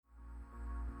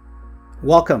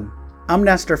Welcome. I'm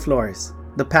Nestor Flores,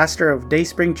 the pastor of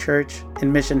Dayspring Church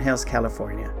in Mission Hills,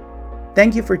 California.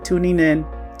 Thank you for tuning in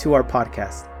to our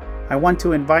podcast. I want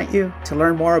to invite you to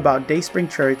learn more about Dayspring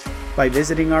Church by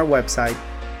visiting our website,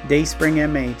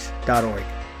 dayspringmh.org.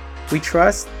 We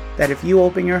trust that if you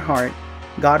open your heart,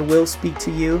 God will speak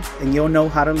to you and you'll know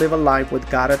how to live a life with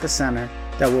God at the center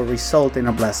that will result in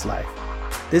a blessed life.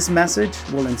 This message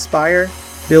will inspire,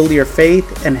 build your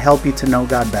faith, and help you to know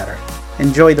God better.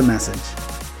 Enjoy the message.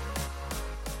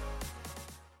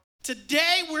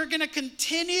 Today, we're going to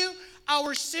continue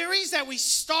our series that we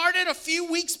started a few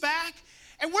weeks back.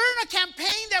 And we're in a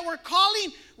campaign that we're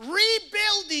calling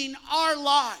Rebuilding Our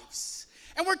Lives.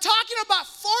 And we're talking about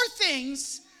 4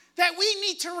 things that we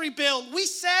need to rebuild. We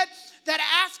said that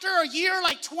after a year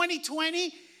like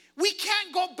 2020, we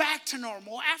can't go back to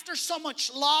normal. After so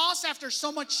much loss, after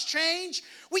so much change,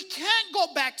 we can't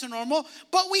go back to normal,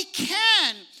 but we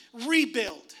can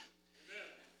rebuild.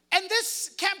 And this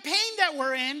campaign that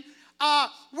we're in,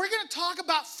 we're going to talk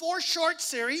about 4 short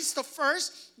series. The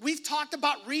first, we've talked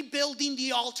about rebuilding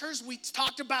the altars. We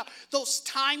talked about those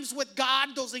times with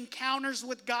God, those encounters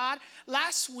with God.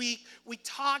 Last week, we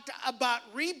talked about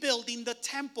rebuilding the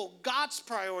temple, God's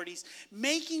priorities,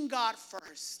 making God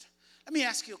first. Let me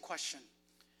ask you a question.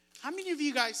 How many of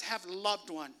you guys have loved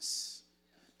ones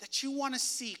that you want to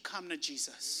see come to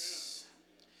Jesus?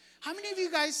 How many of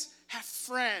you guys have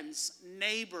friends,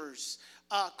 neighbors,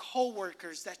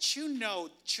 co-workers that you know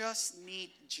just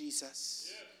need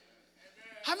Jesus?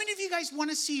 How many of you guys want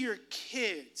to see your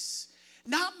kids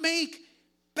not make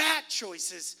bad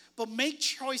choices, but make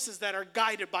choices that are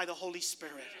guided by the Holy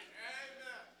Spirit?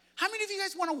 How many of you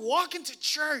guys want to walk into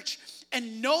church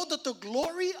and know that the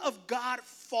glory of God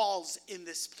falls in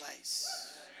this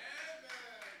place?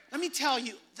 Let me tell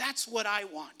you, that's what I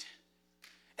want.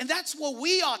 And that's what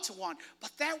we ought to want. But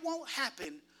that won't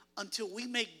happen until we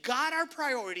make God our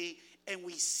priority and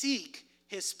we seek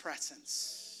His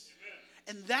presence.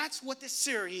 And that's what this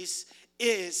series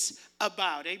is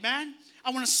about. Amen?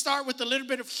 I want to start with a little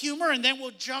bit of humor and then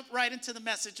we'll jump right into the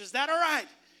message. Is that all right?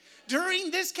 During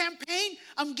this campaign,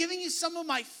 I'm giving you some of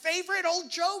my favorite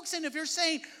old jokes. And if you're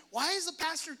saying, why is the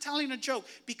pastor telling a joke?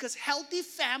 Because healthy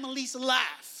families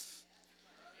laugh.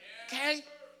 Okay?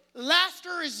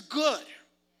 Laughter is good.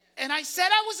 And I said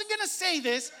I wasn't going to say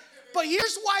this, but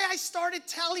here's why I started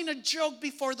telling a joke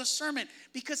before the sermon.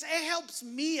 Because it helps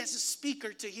me as a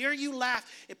speaker to hear you laugh.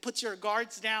 It puts your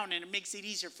guards down and it makes it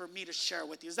easier for me to share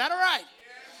with you. Is that all right?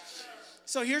 Yes,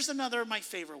 so here's another of my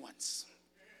favorite ones.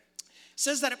 It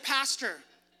says that a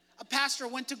pastor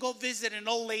went to go visit an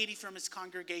old lady from his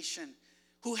congregation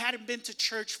who hadn't been to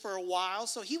church for a while.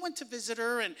 So he went to visit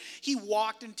her and he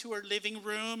walked into her living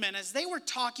room. And as they were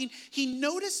talking, he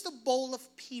noticed a bowl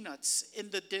of peanuts in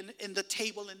the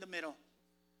table in the middle.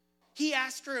 He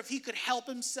asked her if he could help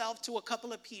himself to a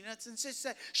couple of peanuts and she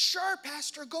said, sure,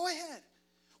 Pastor, go ahead.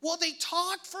 Well, they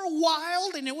talked for a while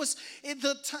and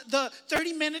the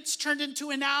 30 minutes turned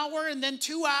into an hour and then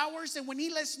 2 hours. And when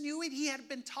he less knew it, he had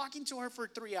been talking to her for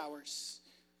 3 hours.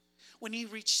 When he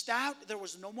reached out, there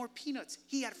was no more peanuts.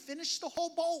 He had finished the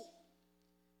whole bowl.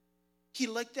 He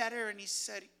looked at her and he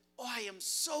said, oh, I am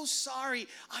so sorry.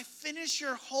 I finished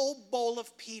your whole bowl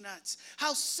of peanuts.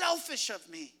 How selfish of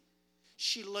me.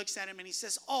 She looks at him and he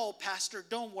says, oh, Pastor,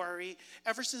 don't worry.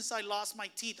 Ever since I lost my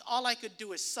teeth, all I could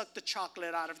do is suck the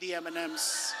chocolate out of the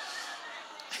M&Ms.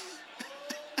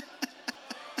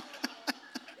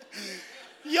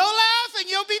 You'll laugh and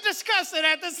you'll be disgusted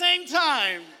at the same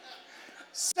time.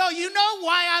 So you know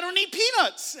why I don't eat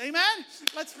peanuts. Amen?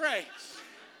 Let's pray.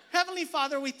 Heavenly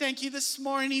Father, we thank you this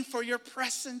morning for your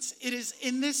presence. It is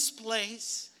in this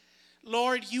place.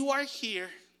 Lord, you are here.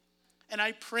 And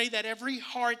I pray that every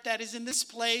heart that is in this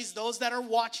place, those that are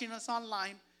watching us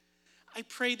online, I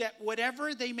pray that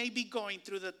whatever they may be going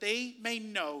through, that they may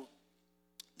know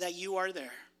that you are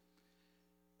there.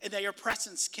 And that your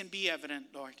presence can be evident,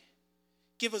 Lord.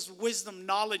 Give us wisdom,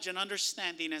 knowledge, and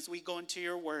understanding as we go into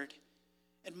your word.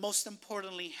 And most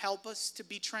importantly, help us to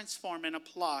be transformed and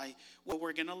apply what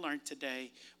we're going to learn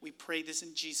today. We pray this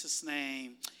in Jesus'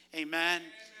 name. Amen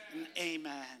and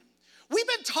amen. We've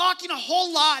been talking a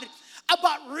whole lot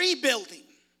about rebuilding.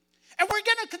 And we're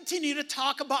going to continue to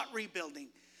talk about rebuilding.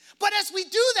 But as we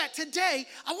do that today,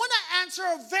 I want to answer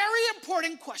a very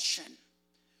important question.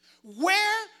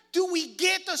 Where do we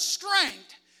get the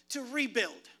strength to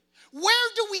rebuild? Where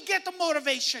do we get the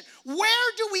motivation?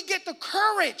 Where do we get the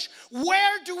courage?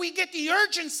 Where do we get the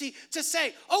urgency to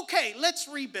say, okay, let's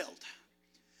rebuild?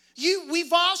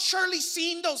 We've all surely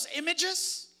seen those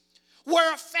images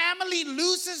where a family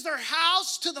loses their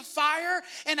house to the fire,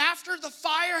 and after the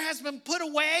fire has been put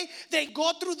away, they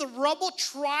go through the rubble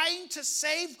trying to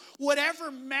save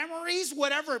whatever memories,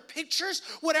 whatever pictures,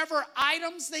 whatever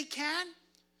items they can.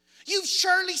 You've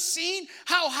surely seen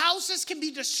how houses can be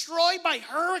destroyed by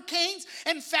hurricanes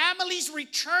and families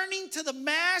returning to the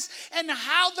mess, and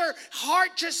how their heart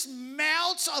just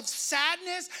melts of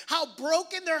sadness, how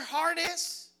broken their heart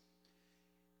is.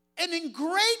 And in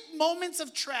great moments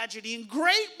of tragedy, in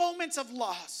great moments of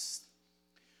loss,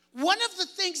 one of the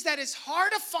things that is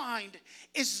hard to find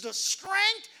is the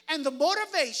strength and the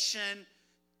motivation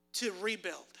to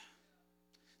rebuild.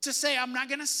 To say, I'm not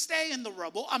going to stay in the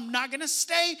rubble. I'm not going to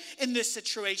stay in this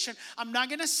situation. I'm not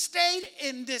going to stay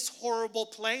in this horrible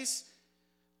place.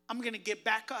 I'm going to get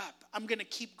back up. I'm going to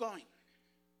keep going.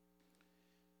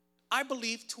 I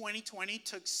believe 2020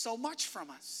 took so much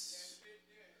from us.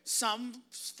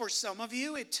 For some of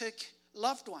you, it took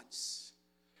loved ones.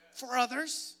 For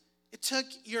others, it took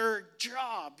your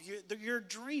job, your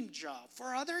dream job.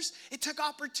 For others, it took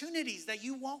opportunities that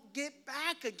you won't get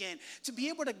back again. To be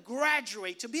able to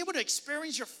graduate, to be able to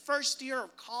experience your first year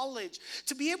of college,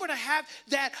 to be able to have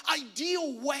that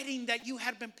ideal wedding that you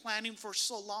had been planning for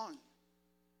so long.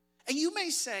 And you may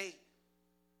say,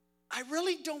 I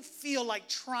really don't feel like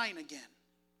trying again.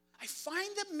 I find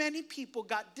that many people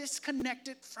got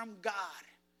disconnected from God,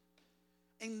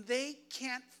 and they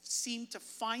can't seem to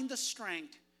find the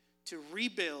strength to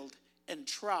rebuild and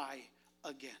try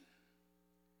again.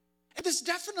 And this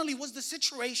definitely was the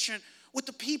situation with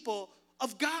the people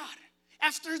of God.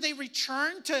 After they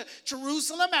returned to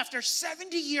Jerusalem after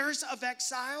 70 years of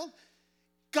exile,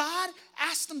 God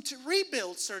asked them to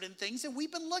rebuild certain things, and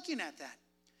we've been looking at that.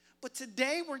 But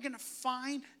today we're going to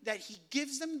find that he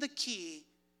gives them the key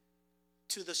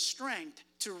to the strength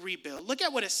to rebuild. Look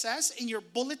at what it says in your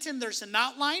bulletin. There's an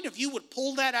outline. If you would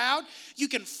pull that out, you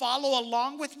can follow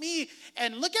along with me.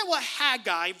 And look at what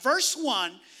Haggai,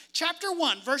 chapter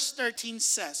 1, verse 13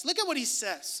 says. Look at what he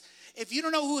says. If you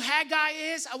don't know who Haggai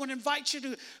is, I would invite you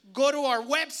to go to our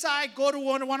website, go to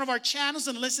one of our channels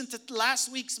and listen to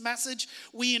last week's message.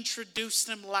 We introduced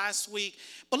him last week.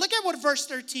 But look at what verse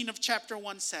 13 of chapter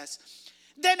 1 says.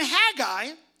 Then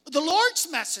Haggai, the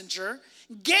Lord's messenger,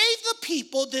 gave the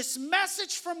people this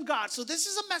message from God. So this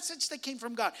is a message that came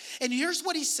from God. And here's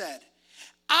what he said.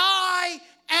 I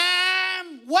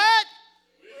am what?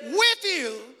 With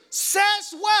you,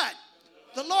 says what?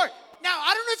 The Lord. Now,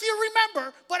 I don't know if you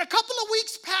remember, but a couple of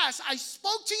weeks past, I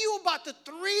spoke to you about the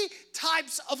 3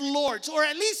 types of lords, or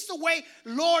at least the way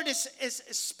Lord is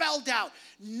spelled out.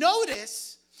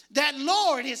 Notice that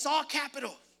Lord is all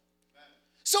capital.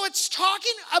 So it's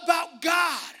talking about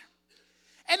God.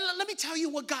 And let me tell you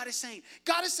what God is saying.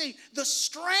 God is saying the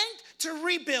strength to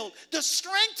rebuild, the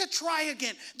strength to try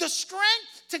again, the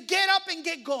strength to get up and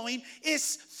get going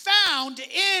is found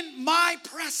in my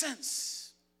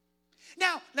presence.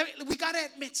 Now, we got to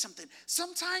admit something.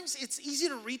 Sometimes it's easy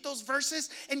to read those verses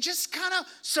and just kind of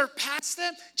surpass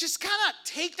them, just kind of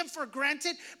take them for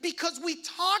granted because we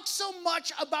talk so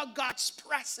much about God's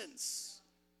presence.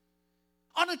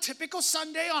 On a typical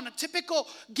Sunday, on a typical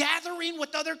gathering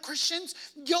with other Christians,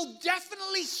 you'll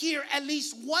definitely hear at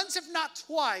least once, if not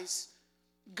twice,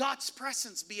 God's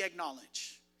presence be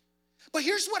acknowledged. But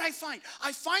here's what I find.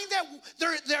 I find that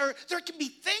there can be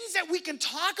things that we can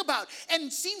talk about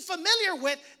and seem familiar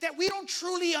with that we don't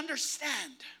truly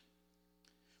understand.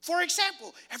 For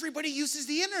example, everybody uses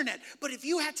the internet. But if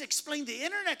you had to explain the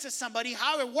internet to somebody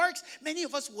how it works, many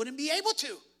of us wouldn't be able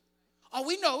to. All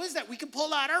we know is that we can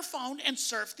pull out our phone and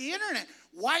surf the internet.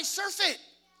 Why surf it?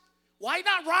 Why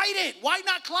not ride it? Why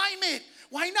not climb it?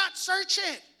 Why not search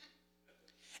it?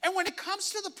 And when it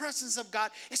comes to the presence of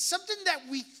God, it's something that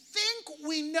we think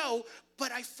we know,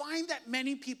 but I find that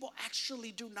many people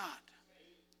actually do not.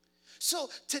 So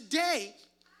today,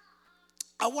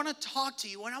 I want to talk to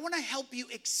you and I want to help you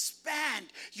expand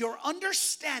your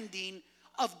understanding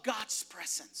of God's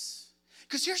presence.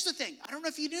 Because here's the thing. I don't know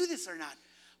if you knew this or not.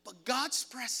 But God's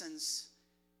presence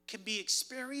can be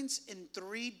experienced in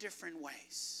 3 different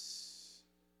ways.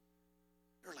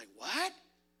 You're like, what?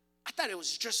 I thought it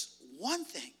was just one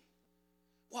thing.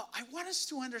 Well, I want us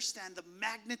to understand the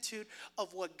magnitude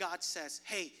of what God says.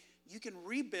 Hey, you can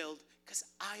rebuild because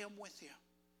I am with you.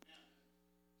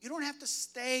 You don't have to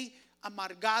stay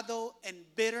amargado and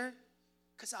bitter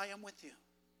because I am with you.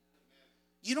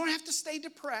 You don't have to stay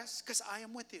depressed because I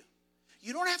am with you.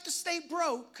 You don't have to stay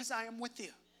broke because I am with you.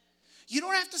 You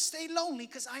don't have to stay lonely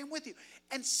because I am with you.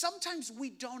 And sometimes we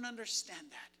don't understand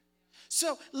that.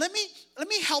 So let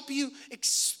me help you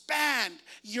expand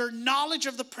your knowledge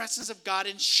of the presence of God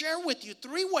and share with you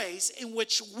 3 ways in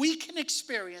which we can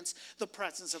experience the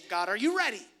presence of God. Are you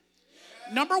ready?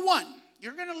 Yes. Number 1,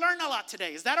 you're going to learn a lot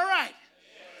today. Is that all right?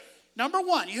 Yes. Number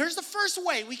 1, here's the first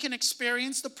way we can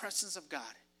experience the presence of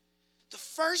God. The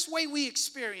first way we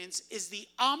experience is the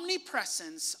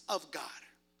omnipresence of God.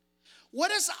 What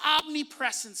does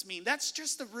omnipresence mean? That's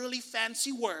just a really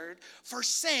fancy word for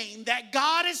saying that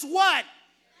God is what?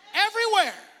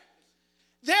 Everywhere.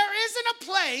 There isn't a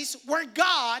place where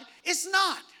God is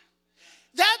not.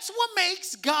 That's what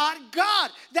makes God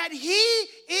God, that he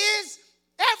is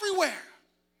everywhere.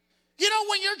 You know,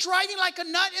 when you're driving like a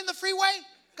nut in the freeway,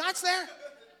 God's there.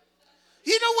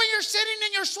 You know, when you're sitting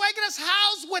in your suegra's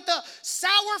house with a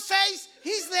sour face,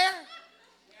 he's there.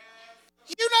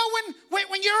 You know,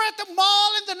 when you're at the mall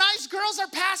and the nice girls are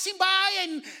passing by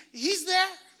and he's there.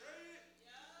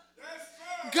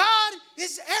 God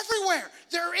is everywhere.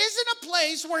 There isn't a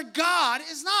place where God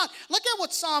is not. Look at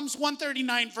what Psalms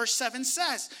 139 verse 7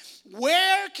 says.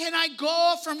 Where can I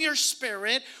go from your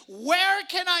spirit? Where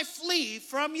can I flee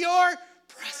from your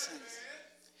presence?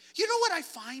 You know what I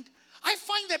find? I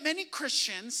find that many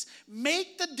Christians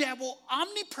make the devil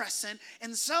omnipresent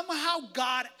and somehow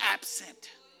God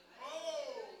absent.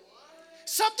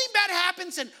 Something bad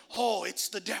happens and, it's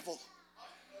the devil.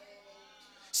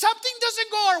 Something doesn't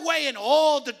go our way and,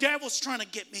 the devil's trying to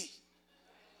get me.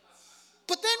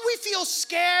 But then we feel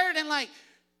scared and like,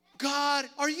 God,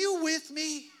 are you with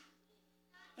me?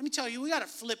 Let me tell you, we got to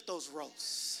flip those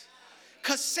roles.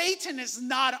 Because Satan is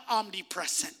not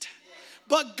omnipresent,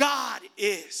 but God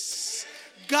is.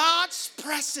 God's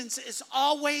presence is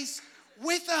always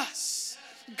with us.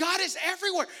 God is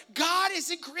everywhere. God is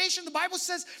in creation. The Bible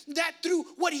says that through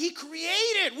what he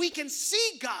created, we can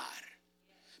see God.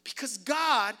 Because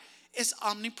God is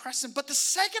omnipresent. But the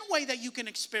second way that you can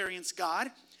experience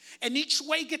God, and each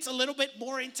way gets a little bit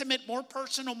more intimate, more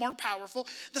personal, more powerful.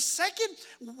 The second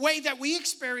way that we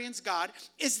experience God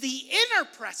is the inner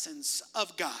presence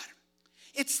of God.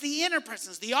 It's the inner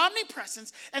presence, the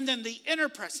omnipresence, and then the inner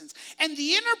presence. And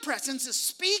the inner presence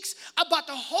speaks about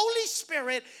the Holy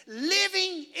Spirit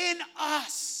living in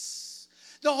us.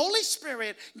 The Holy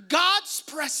Spirit, God's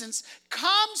presence,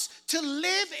 comes to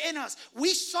live in us.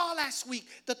 We saw last week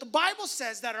that the Bible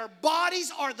says that our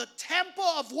bodies are the temple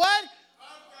of what? Of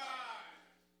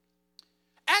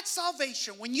God. At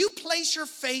salvation, when you place your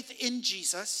faith in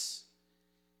Jesus,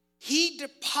 he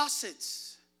deposits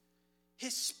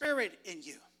his spirit in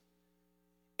you.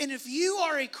 And if you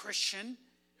are a Christian,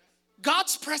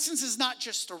 God's presence is not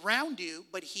just around you,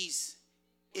 but he's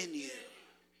in you.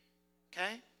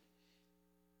 Okay?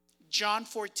 John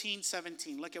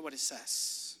 14:17. Look at what it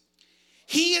says.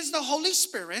 He is the Holy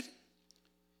Spirit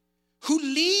who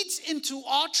leads into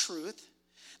all truth.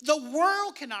 The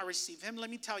world cannot receive him. Let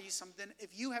me tell you something.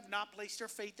 If you have not placed your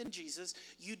faith in Jesus,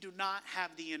 you do not have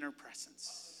the inner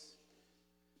presence.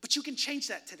 But you can change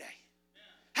that today.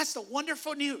 That's the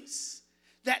wonderful news.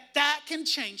 That can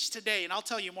change today, and I'll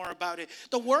tell you more about it.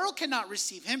 The world cannot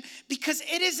receive him because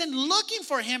it isn't looking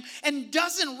for him and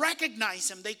doesn't recognize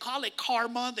him. They call it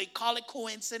karma. They call it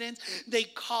coincidence. They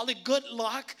call it good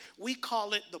luck. We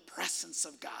call it the presence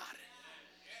of God.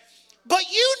 But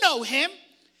you know him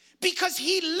because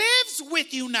he lives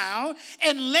with you now,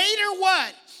 and later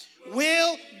what?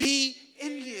 Will be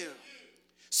in you.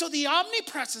 So the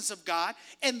omnipresence of God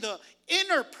and the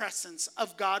inner presence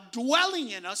of God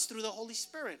dwelling in us through the Holy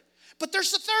Spirit. But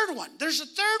there's a third one. There's a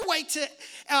third way to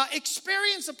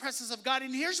experience the presence of God.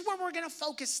 And here's where we're going to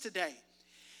focus today.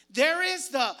 There is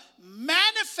the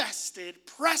manifested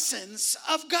presence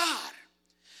of God.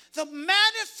 The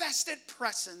manifested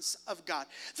presence of God.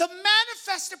 The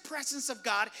manifested presence of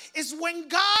God is when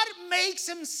God makes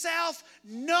himself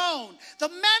known. The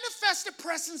manifested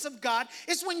presence of God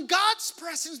is when God's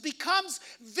presence becomes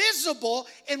visible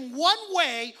in one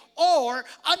way or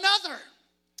another.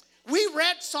 We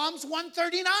read Psalms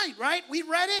 139, right? We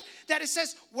read it, that it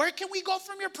says, where can we go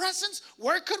from your presence?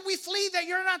 Where could we flee that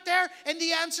you're not there? And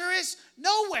the answer is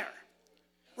nowhere.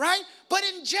 Right? But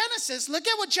in Genesis, look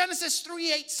at what Genesis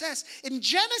 3:8 says. In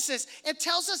Genesis, it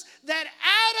tells us that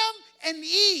Adam and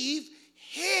Eve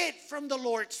hid from the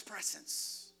Lord's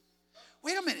presence.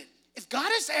 Wait a minute. If God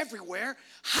is everywhere,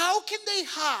 how can they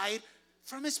hide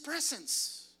from his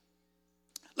presence?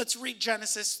 Let's read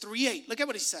Genesis 3:8. Look at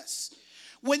what he says.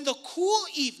 When the cool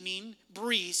evening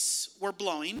breeze were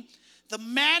blowing, the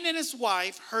man and his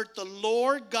wife heard the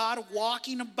Lord God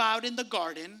walking about in the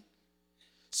garden.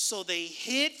 So they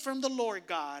hid from the Lord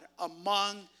God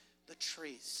among the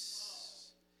trees.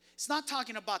 It's not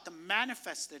talking about the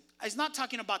manifested. It's not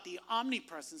talking about the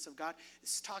omnipresence of God.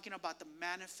 It's talking about the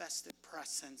manifested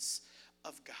presence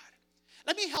of God.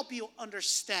 Let me help you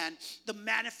understand the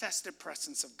manifested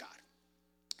presence of God.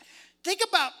 Think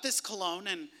about this cologne,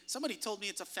 and somebody told me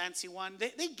it's a fancy one.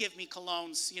 They give me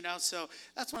colognes, so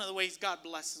that's one of the ways God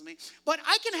blesses me. But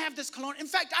I can have this cologne. In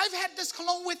fact, I've had this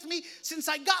cologne with me since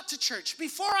I got to church,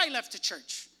 before I left to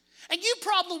church. And you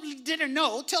probably didn't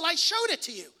know till I showed it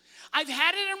to you. I've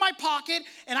had it in my pocket,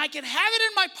 and I can have it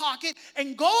in my pocket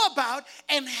and go about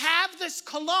and have this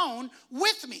cologne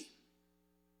with me.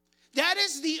 That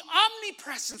is the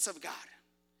omnipresence of God.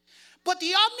 But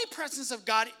the omnipresence of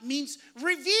God means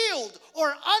revealed or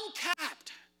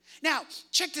uncapped. Now,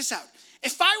 check this out.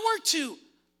 If I were to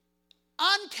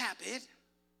uncap it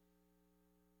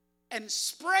and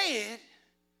spray it,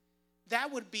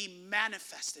 that would be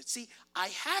manifested. See, I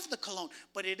have the cologne,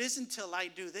 but it isn't until I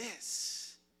do this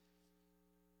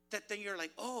that then you're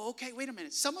like, oh, okay, wait a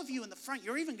minute. Some of you in the front,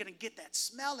 you're even going to get that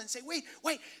smell and say, wait,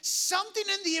 something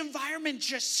in the environment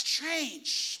just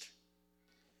changed.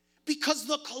 Because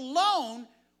the cologne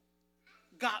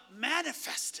got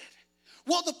manifested.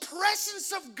 Well, the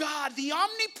presence of God, the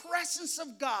omnipresence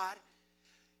of God,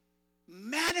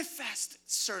 manifests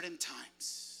certain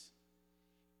times.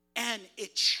 And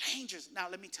it changes. Now,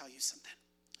 let me tell you something.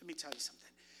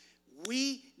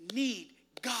 We need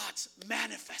God's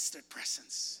manifested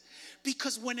presence.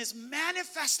 Because when his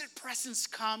manifested presence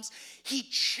comes, he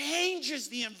changes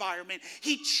the environment.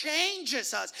 He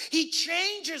changes us. He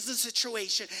changes the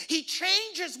situation. He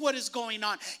changes what is going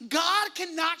on. God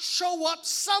cannot show up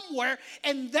somewhere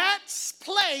and that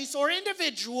place or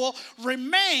individual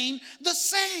remain the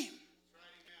same.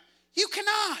 You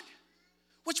cannot.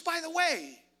 Which, by the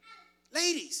way,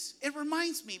 ladies, it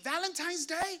reminds me, Valentine's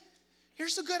Day,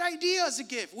 here's a good idea as a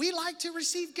gift. We like to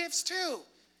receive gifts too.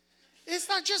 It's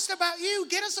not just about you.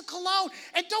 Get us a cologne.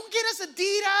 And don't get us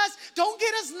Adidas. Don't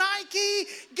get us Nike.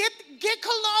 Get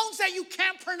colognes that you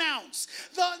can't pronounce.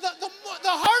 The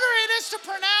harder it is to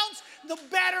pronounce, the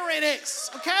better it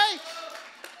is. Okay?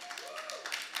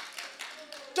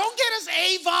 Don't get us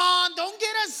Avon. Don't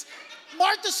get us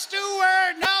Martha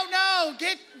Stewart. No.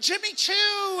 Get Jimmy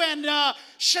Choo and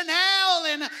Chanel.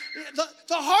 And the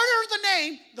harder the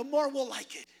name, the more we'll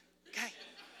like it. Okay?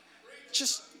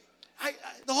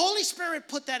 The Holy Spirit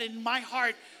put that in my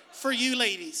heart for you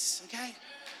ladies, okay?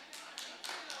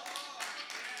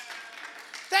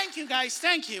 Thank you, guys.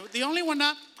 Thank you. The only one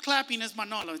not clapping is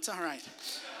Manolo. It's all right.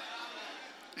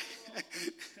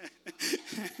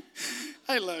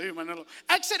 I love you, Manolo.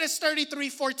 Exodus 33,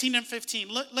 14 and 15.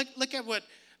 Look at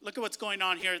what's going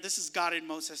on here. This is God and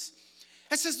Moses.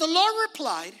 It says, the Lord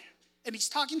replied, and he's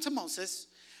talking to Moses,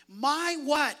 my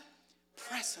what?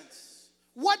 Presence.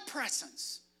 What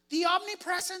presence? The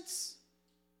omnipresence?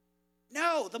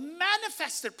 No, the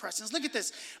manifested presence. Look at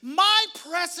this. My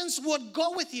presence would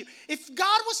go with you. If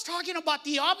God was talking about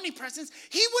the omnipresence,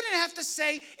 he wouldn't have to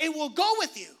say it will go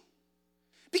with you.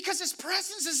 Because his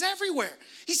presence is everywhere.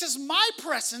 He says, my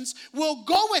presence will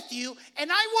go with you,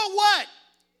 and I will what?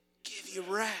 Give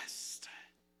you rest.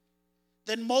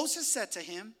 Then Moses said to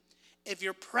him, if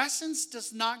your presence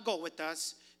does not go with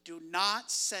us, do not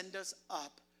send us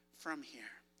up from here.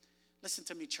 Listen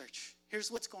to me, church. Here's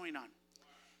what's going on.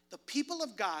 The people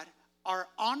of God are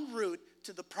en route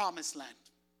to the promised land.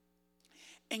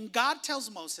 And God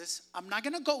tells Moses, I'm not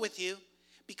going to go with you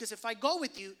because if I go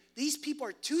with you, these people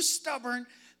are too stubborn.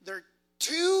 They're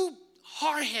too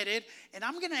hard-headed, and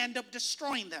I'm going to end up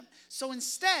destroying them. So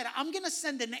instead, I'm going to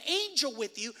send an angel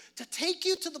with you to take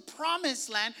you to the promised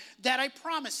land that I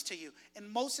promised to you. And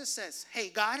Moses says, hey,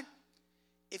 God,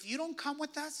 if you don't come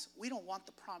with us, we don't want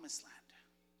the promised land.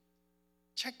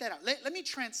 Check that out. Let me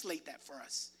translate that for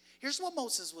us. Here's what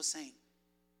Moses was saying.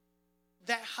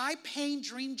 That high-paying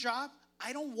dream job,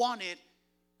 I don't want it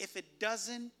if it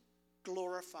doesn't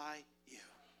glorify you.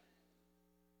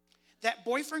 That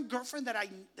boyfriend, girlfriend that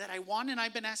I want and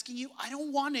I've been asking you, I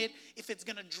don't want it if it's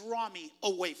going to draw me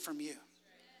away from you.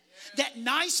 That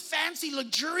nice, fancy,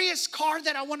 luxurious car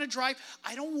that I want to drive,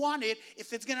 I don't want it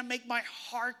if it's going to make my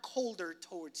heart colder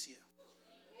towards you.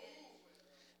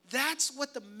 That's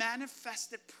what the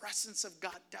manifested presence of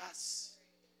God does.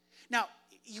 Now,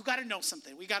 you got to know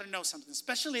something. We got to know something,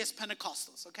 especially as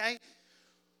Pentecostals, okay?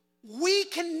 We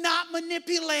cannot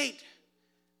manipulate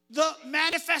the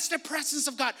manifested presence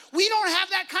of God. We don't have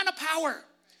that kind of power.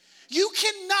 You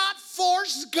cannot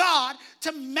force God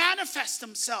to manifest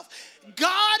himself.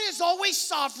 God is always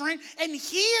sovereign, and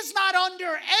he is not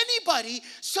under anybody.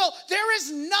 So there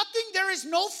is nothing, there is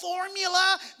no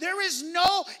formula, there is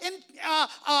no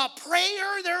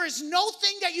prayer, there is no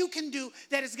thing that you can do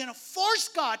that is going to force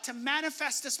God to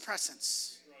manifest his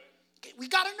presence. Okay, we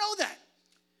got to know that.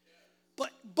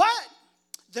 But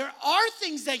there are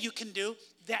things that you can do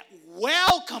that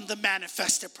welcome the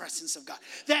manifested presence of God,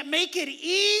 that make it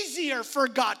easier for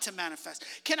God to manifest.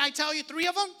 Can I tell you three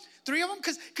of them?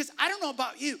 Because I don't know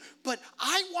about you, but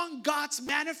I want God's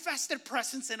manifested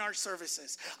presence in our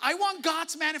services. I want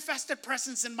God's manifested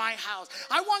presence in my house.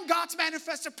 I want God's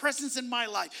manifested presence in my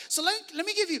life. So let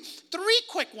me give you three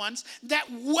quick ones that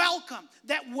welcome.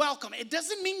 It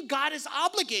doesn't mean God is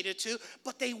obligated to,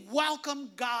 but they welcome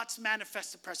God's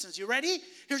manifested presence. You ready?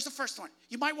 Here's the first one.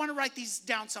 You might want to write these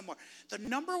down somewhere.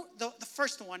 The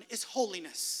first one is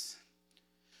holiness.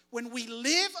 When we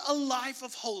live a life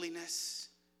of holiness,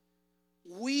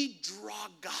 we draw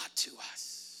God to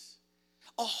us.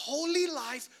 A holy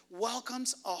life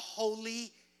welcomes a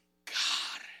holy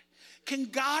God. Can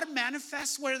God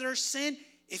manifest where there's sin?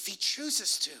 If he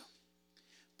chooses to.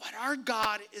 But our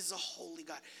God is a holy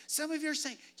God. Some of you are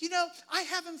saying, I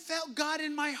haven't felt God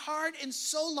in my heart in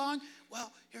so long.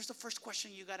 Well, here's the first question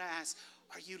you got to ask.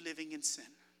 Are you living in sin?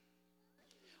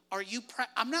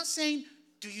 I'm not saying,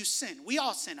 do you sin? We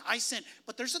all sin. I sin.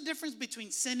 But there's a difference between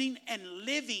sinning and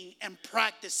living and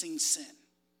practicing sin.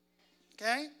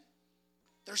 Okay?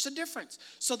 There's a difference.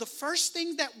 So the first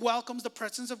thing that welcomes the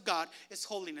presence of God is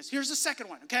holiness. Here's the second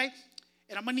one, okay?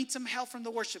 And I'm going to need some help from the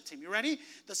worship team. You ready?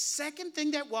 The second thing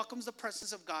that welcomes the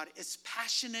presence of God is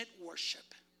passionate worship.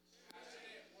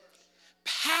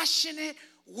 Passionate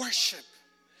worship.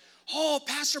 Oh,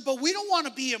 Pastor, but we don't want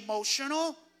to be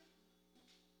emotional.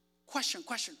 Question.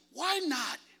 Why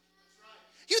not?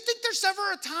 You think there's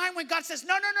ever a time when God says,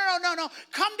 no.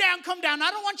 Come down.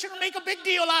 I don't want you to make a big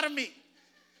deal out of me.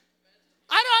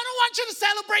 I don't want you to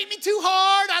celebrate me too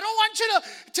hard. I don't want you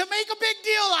to make a big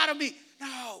deal out of me.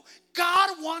 No,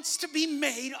 God wants to be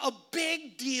made a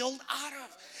big deal out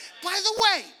of. By the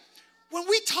way, when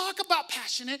we talk about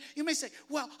passionate, you may say,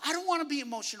 well, I don't want to be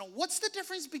emotional. What's the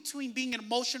difference between being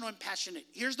emotional and passionate?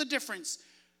 Here's the difference.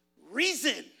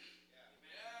 Reason.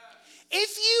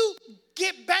 If you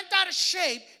get bent out of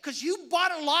shape because you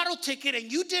bought a lotto ticket and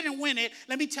you didn't win it,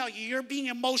 let me tell you, you're being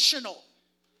emotional.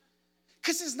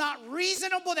 Because it's not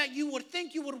reasonable that you would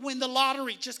think you would win the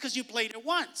lottery just because you played it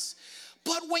once.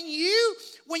 But when you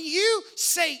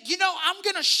say, I'm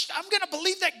gonna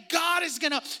believe that God is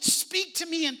gonna speak to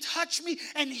me and touch me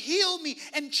and heal me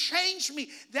and change me,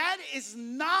 that is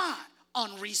not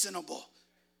unreasonable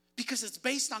because it's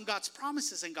based on God's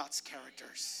promises and God's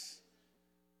characters.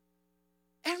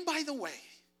 And by the way,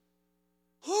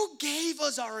 who gave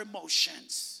us our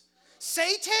emotions?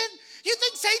 Satan? You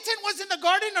think Satan was in the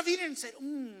Garden of Eden and said,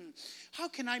 how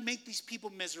can I make these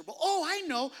people miserable? Oh, I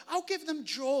know. I'll give them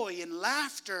joy and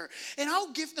laughter, and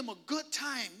I'll give them a good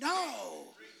time.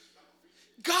 No.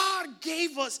 God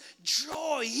gave us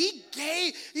joy.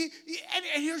 And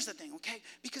here's the thing, okay?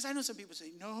 Because I know some people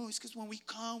say, no, it's because when we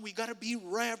come, we got to be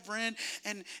reverent,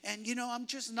 and I'm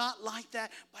just not like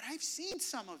that. But I've seen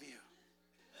some of you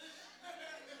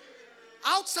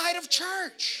outside of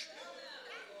church.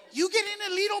 You get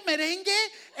in a little merengue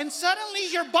and suddenly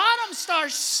your bottom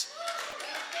starts.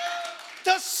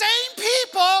 The same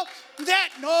people that,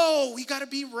 no, we got to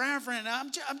be reverent.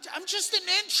 I'm just an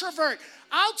introvert.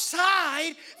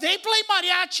 Outside, they play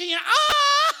mariachi and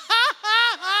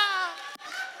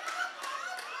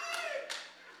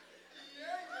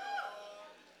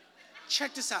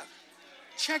Check this out.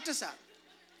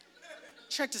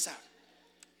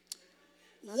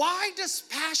 Why does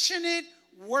passionate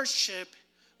worship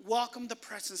welcome the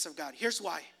presence of God? Here's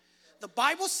why. The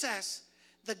Bible says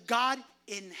that God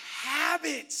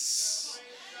inhabits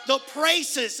the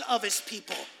praises of his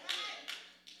people.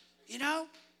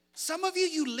 Some of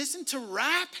you listen to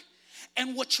rap,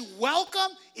 and what you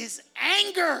welcome is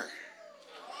anger.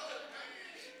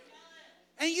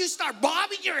 And you start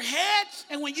bobbing your head,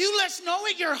 and when you let know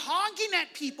it, you're honking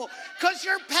at people because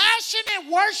your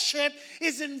passionate worship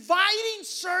is inviting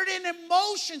certain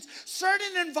emotions,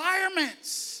 certain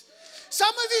environments. Some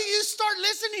of you start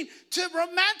listening to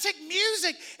romantic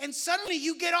music, and suddenly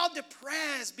you get all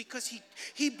depressed because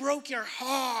he broke your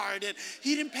heart and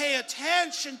he didn't pay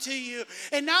attention to you,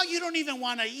 and now you don't even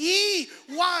want to eat.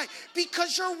 Why?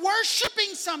 Because you're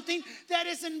worshiping something that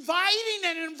is inviting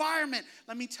an environment.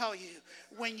 Let me tell you,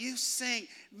 when you sing,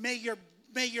 may your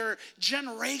May your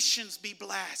generations be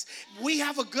blessed. We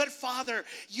have a good Father.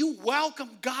 You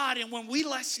welcome God. And when we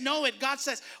let us know it, God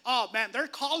says, oh man, they're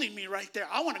calling me right there.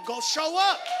 I want to go show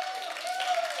up.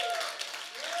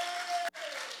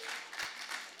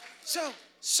 So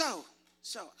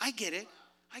I get it.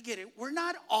 We're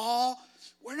not all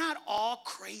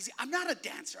crazy. I'm not a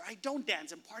dancer. I don't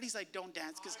dance. In parties, I don't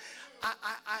dance because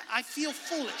I feel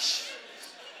foolish.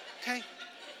 Okay?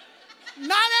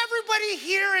 Not everybody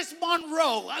here is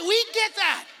Monroe. We get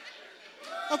that.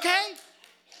 Okay?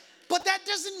 But that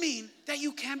doesn't mean that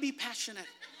you can't be passionate.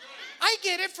 I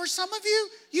get it. For some of you,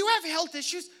 you have health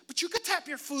issues, but you could tap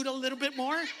your foot a little bit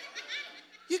more.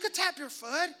 You could tap your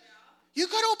foot. You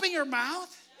could open your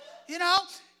mouth. You know?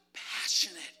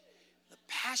 Passionate. The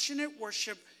passionate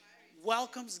worship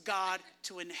welcomes God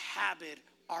to inhabit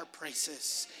our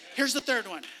praises. Here's the third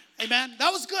one. Amen?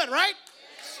 That was good, right?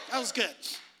 That was good.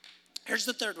 Here's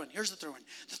the third one.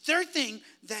 The third thing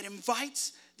that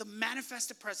invites the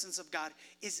manifested presence of God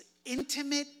is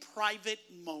intimate, private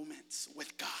moments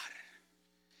with God.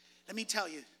 Let me tell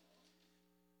you.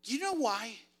 Do you know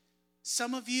why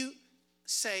some of you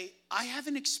say, I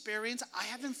haven't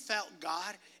felt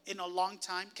God in a long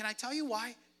time? Can I tell you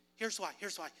why? Here's why.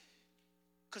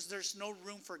 Because there's no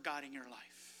room for God in your life.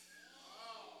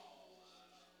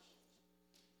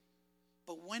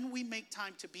 But when we make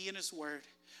time to be in His Word,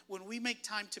 when we make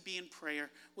time to be in prayer,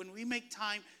 when we make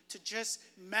time to just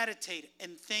meditate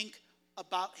and think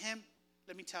about Him,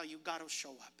 let me tell you, God will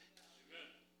show up.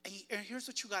 And here's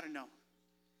what you got to know.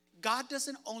 God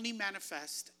doesn't only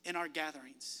manifest in our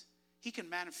gatherings. He can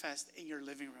manifest in your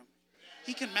living room.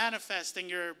 He can manifest in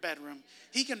your bedroom.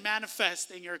 He can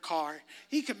manifest in your car.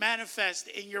 He can manifest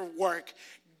in your work.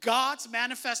 God's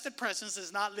manifested presence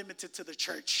is not limited to the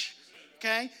church.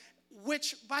 Okay?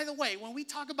 Which, by the way, when we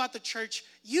talk about the church,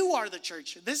 you are the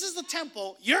church. This is the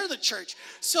temple. You're the church.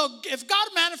 So if God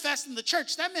manifests in the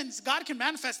church, that means God can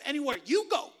manifest anywhere you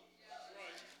go.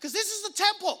 Because this is the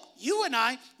temple. You and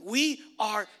I, we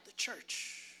are the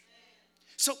church.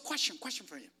 So question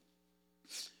for you.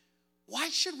 Why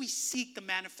should we seek the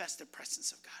manifested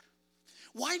presence of God?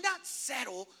 Why not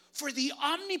settle for the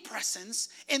omnipresence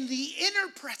and the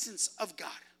inner presence of God?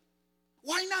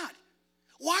 Why not?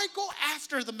 Why go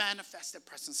after the manifested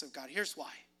presence of God? Here's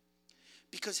why.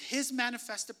 Because His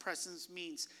manifested presence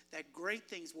means that great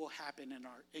things will happen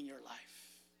in your life.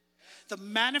 The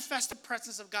manifested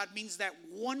presence of God means that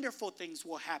wonderful things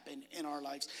will happen in our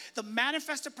lives. The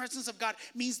manifested presence of God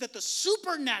means that the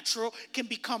supernatural can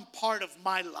become part of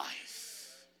my life.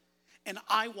 And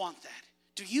I want that.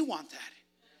 Do you want that?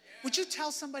 Would you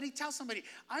tell somebody,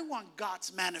 I want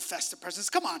God's manifested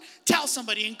presence. Come on, tell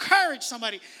somebody, encourage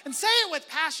somebody, and say it with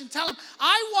passion. Tell them,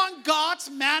 I want God's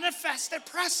manifested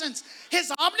presence.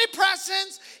 His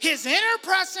omnipresence, His inner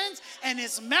presence, and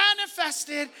His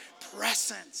manifested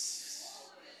presence.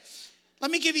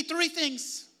 Let me give you three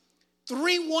things,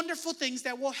 three wonderful things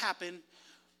that will happen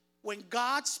when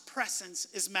God's presence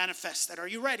is manifested. Are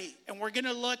you ready? And we're going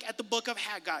to look at the book of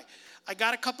Haggai. I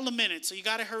got a couple of minutes, so you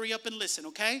got to hurry up and listen,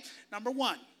 okay? Number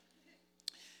one,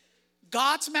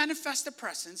 God's manifested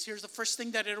presence, here's the first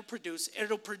thing that it'll produce.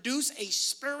 It'll produce a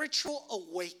spiritual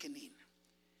awakening.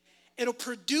 It'll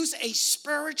produce a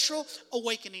spiritual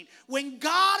awakening. When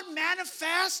God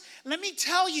manifests, let me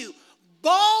tell you,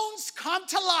 bones come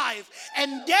to life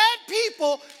and dead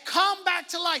people come back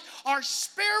to life. Our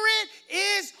spirit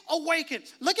is awakened.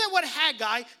 Look at what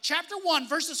Haggai chapter 1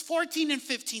 verses 14 and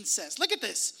 15 says. Look at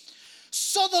this.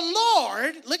 So the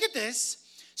Lord, look at this,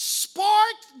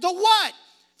 sparked the what?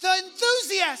 The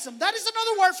enthusiasm. That is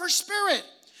another word for spirit.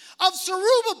 Of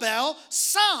Zerubbabel,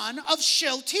 son of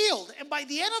Shealtiel. And by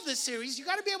the end of this series, you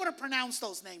got to be able to pronounce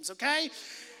those names, okay?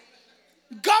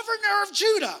 Governor of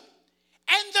Judah.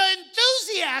 And the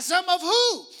enthusiasm of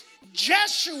who?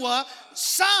 Jeshua,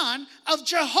 son of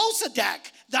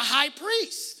Jehozadak, the high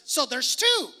priest. So there's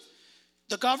two.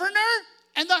 The governor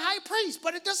and the high priest.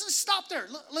 But it doesn't stop there.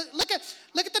 Look at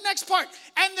the next part.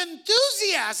 And the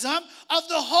enthusiasm of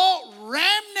the whole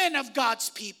remnant of God's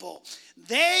people.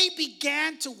 They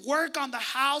began to work on the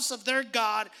house of their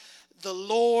God, the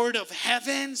Lord of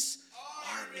heaven's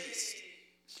armies.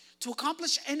 To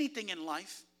accomplish anything in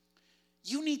life,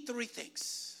 you need three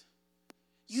things.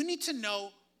 You need to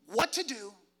know what to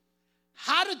do,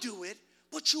 how to do it,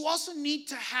 but you also need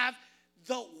to have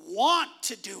the want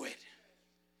to do it.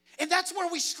 And that's where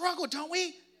we struggle, don't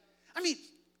we? I mean,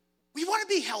 we want to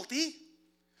be healthy.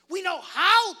 We know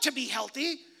how to be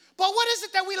healthy, but what is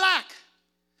it that we lack?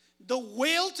 The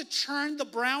will to turn the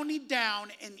brownie down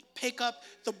and pick up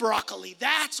the broccoli.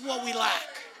 That's what we lack.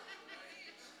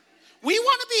 We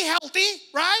want to be healthy,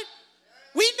 right?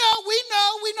 We know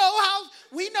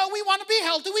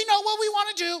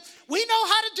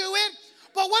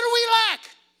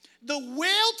the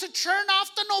will to turn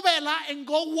off the novela and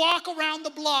go walk around the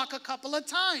block a couple of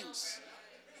times.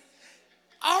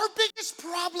 Our biggest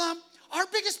problem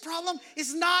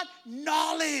is not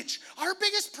knowledge. Our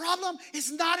biggest problem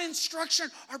is not instruction.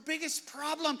 Our biggest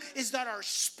problem is that our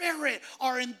spirit,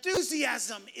 our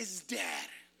enthusiasm is dead.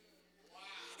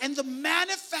 And the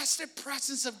manifested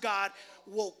presence of God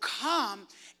will come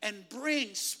and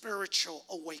bring spiritual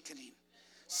awakening.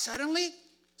 Suddenly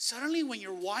when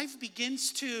your wife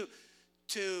begins to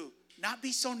not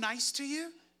be so nice to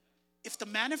you, if the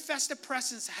manifested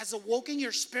presence has awoken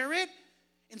your spirit,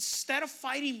 instead of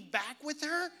fighting back with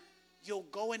her, you'll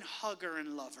go and hug her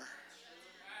and love her.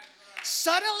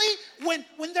 Suddenly, when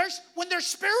there's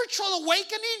spiritual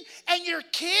awakening and your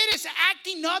kid is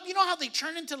acting up, you know how they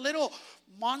turn into little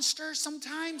monsters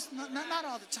sometimes? Not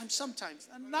all the time, sometimes.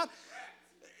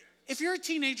 If you're a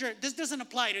teenager, this doesn't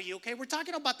apply to you, okay? We're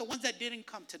talking about the ones that didn't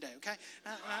come today, okay?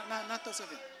 Not those of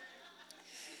you.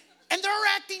 And they're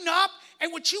acting up,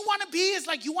 and what you want to be is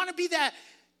like, you want to be that,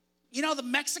 you know, the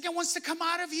Mexican wants to come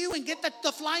out of you and get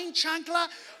the flying chancla.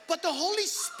 But the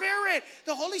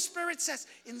Holy Spirit says,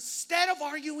 instead of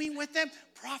arguing with them,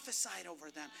 prophesy over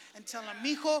them and tell them,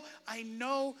 mijo, I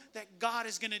know that God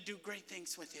is going to do great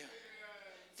things with you.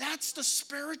 That's the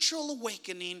spiritual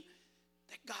awakening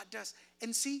that God does.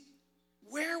 And see,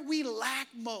 where we lack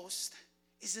most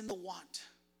is in the want.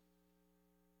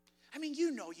 I mean,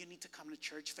 you know you need to come to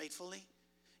church faithfully.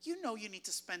 You know you need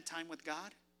to spend time with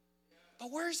God.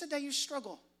 But where is it that you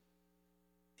struggle?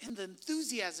 In the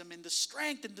enthusiasm, in the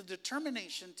strength, in the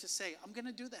determination to say, I'm going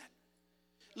to do that.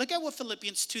 Look at what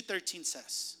Philippians 2:13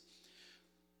 says.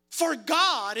 For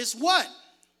God is what?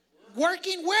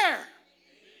 Working where?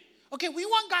 Okay, we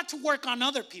want God to work on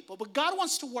other people, but God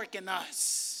wants to work in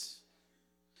us.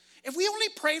 If we only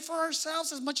pray for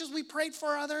ourselves as much as we prayed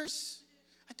for others,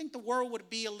 I think the world would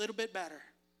be a little bit better.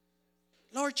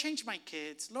 Lord, change my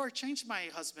kids. Lord, change my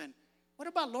husband. What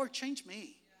about, Lord, change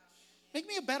me? Make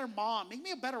me a better mom. Make me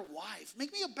a better wife.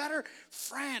 Make me a better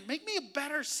friend. Make me a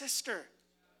better sister.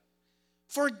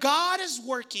 For God is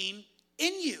working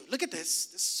in you. Look at this.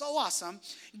 This is so awesome.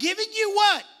 Giving you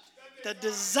what? The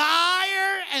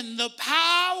desire and the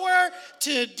power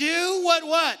to do what?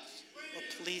 What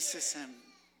pleases him.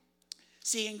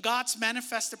 See, in God's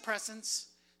manifested presence,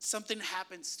 something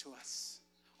happens to us.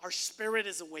 Our spirit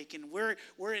is awakened.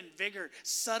 We're in vigor.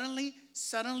 Suddenly,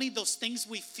 those things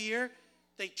we fear,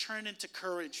 they turn into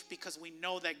courage because we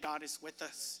know that God is with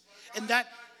us. And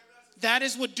that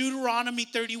is what Deuteronomy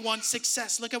 31:6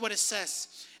 says. Look at what it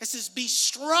says. It says, be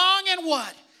strong and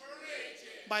what?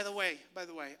 By the way,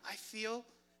 I feel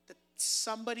that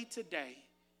somebody today,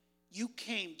 you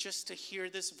came just to hear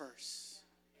this verse.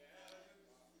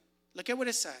 Look at what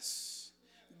it says.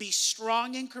 Be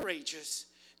strong and courageous.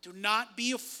 Do not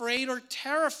be afraid or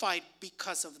terrified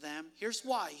because of them. Here's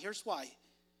why.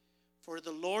 For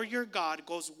the Lord your God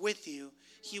goes with you.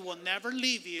 He will never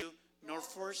leave you nor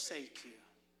forsake you.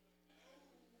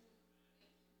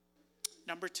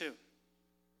 Number 2.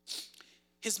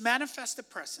 His manifested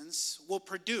presence will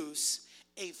produce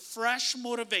a fresh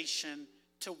motivation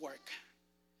to work.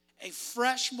 A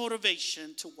fresh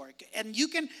motivation to work. And you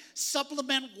can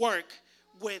supplement work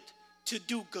with to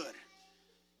do good.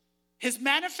 His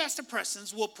manifested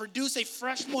presence will produce a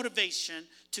fresh motivation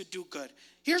to do good.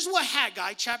 Here's what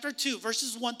Haggai chapter 2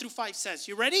 verses 1-5 says.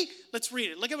 You ready? Let's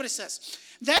read it. Look at what it says.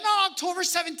 Then on October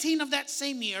 17 of that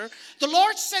same year, the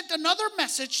Lord sent another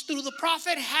message through the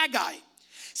prophet Haggai.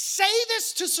 Say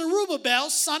this to Zerubbabel,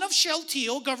 son of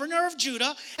Shealtiel, governor of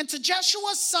Judah, and to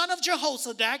Jeshua, son of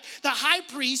Jehozadak, the high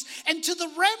priest, and to the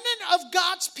remnant of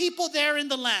God's people there in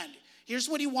the land. Here's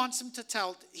what he wants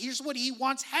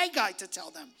Haggai to tell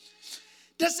them.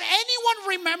 Does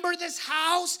anyone remember this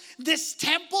house, this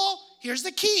temple? Here's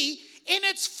the key, in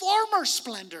its former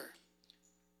splendor.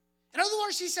 In other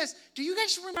words, he says, do you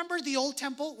guys remember the old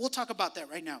temple? We'll talk about that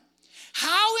right now.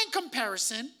 How in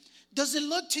comparison does it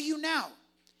look to you now?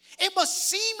 It must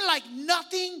seem like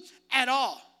nothing at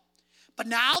all. But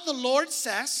now the Lord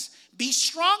says, be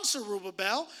strong,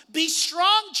 Zerubbabel. Be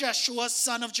strong, Jeshua,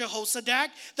 son of Jehozadak,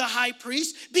 the high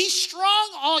priest. Be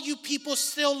strong, all you people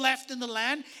still left in the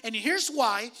land. And here's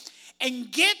why.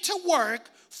 And get to work,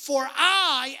 for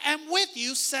I am with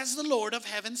you, says the Lord of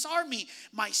heaven's army.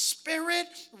 My spirit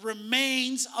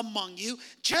remains among you,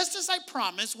 just as I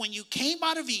promised when you came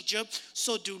out of Egypt.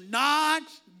 So do not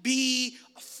be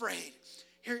afraid.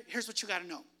 Here's what you got to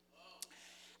know.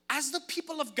 As the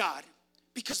people of God,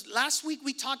 because last week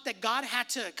we talked that God had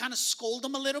to kind of scold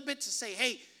them a little bit to say,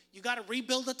 hey, you got to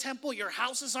rebuild the temple. Your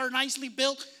houses are nicely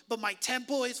built, but my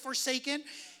temple is forsaken.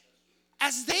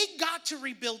 As they got to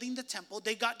rebuilding the temple,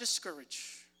 they got discouraged.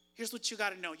 Here's what you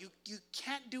got to know. You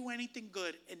can't do anything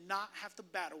good and not have to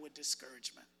battle with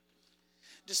discouragement.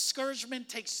 Discouragement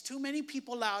takes too many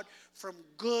people out from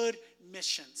good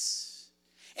missions.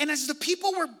 And as the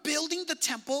people were building the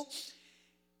temple,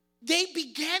 they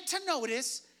began to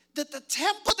notice that the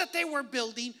temple that they were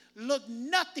building looked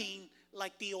nothing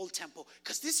like the old temple.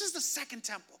 Because this is the second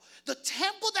temple. The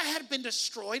temple that had been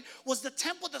destroyed was the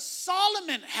temple that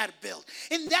Solomon had built.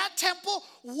 And that temple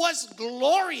was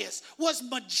glorious, was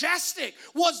majestic,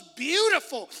 was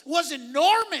beautiful, was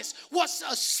enormous, was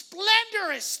a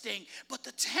splendorous thing. But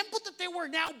the temple that they were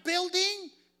now building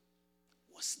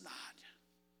was not.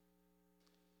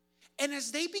 And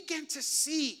as they began to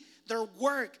see their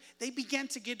work, they began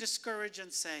to get discouraged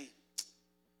and say,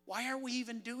 why are we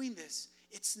even doing this?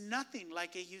 It's nothing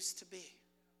like it used to be.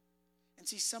 And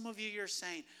see, some of you, you're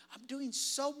saying, I'm doing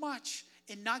so much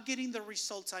and not getting the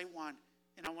results I want.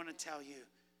 And I want to tell you,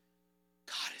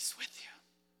 God is with you.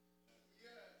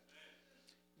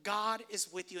 God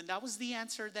is with you. And that was the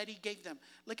answer that he gave them.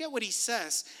 Look at what he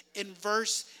says in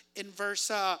verse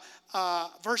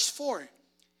 4.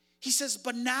 He says,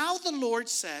 but now the Lord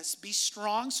says, be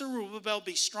strong, Zerubbabel,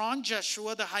 be strong,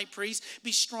 Joshua, the high priest,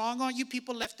 be strong, all you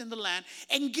people left in the land,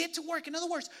 and get to work. In other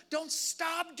words, don't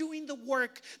stop doing the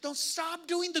work. Don't stop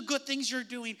doing the good things you're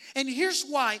doing. And here's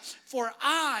why, for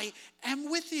I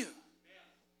am with you.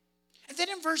 And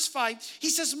then in verse 5, he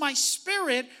says, my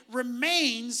spirit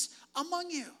remains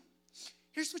among you.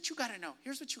 Here's what you got to know.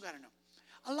 Here's what you got to know.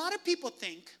 A lot of people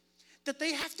think that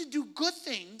they have to do good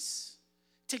things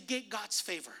to get God's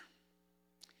favor.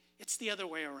 It's the other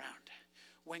way around.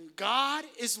 When God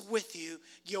is with you,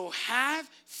 you'll have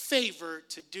favor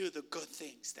to do the good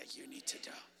things that you need to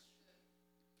do.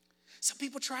 Some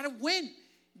people try to win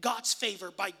God's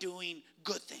favor by doing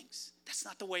good things. That's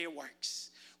not the way it works.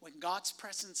 When God's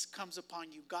presence comes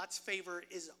upon you, God's favor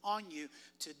is on you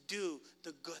to do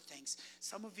the good things.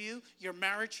 Some of you, your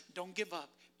marriage, don't give up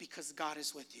because God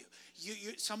is with you.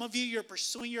 Some of you, you're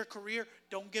pursuing your career,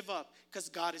 don't give up because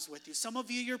God is with you. Some of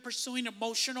you, you're pursuing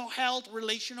emotional health,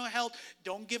 relational health,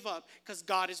 don't give up because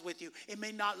God is with you. It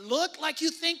may not look like you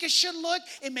think it should look.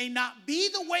 It may not be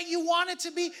the way you want it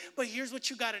to be, but here's what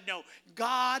you got to know.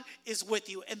 God is with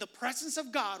you, and the presence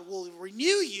of God will renew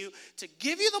you to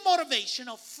give you the motivation,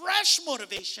 a fresh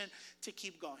motivation to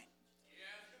keep going.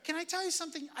 Can I tell you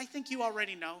something I think you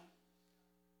already know?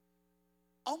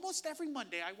 Almost every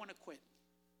Monday, I want to quit.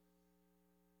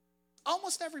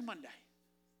 Almost every Monday.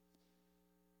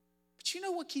 But you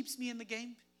know what keeps me in the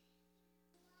game?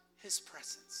 His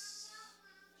presence.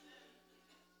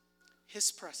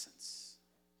 His presence.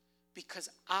 Because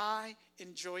I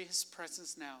enjoy his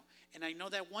presence now. And I know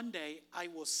that one day I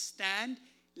will stand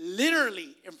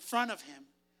literally in front of him.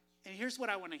 And here's what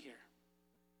I want to hear.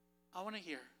 I want to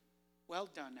hear, well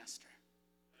done, Esther.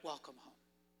 Welcome home.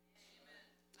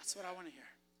 That's what I want to hear.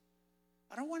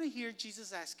 I don't want to hear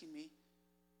Jesus asking me,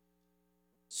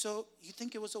 so you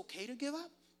think it was okay to give up?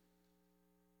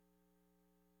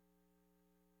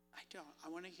 I don't. I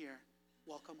want to hear,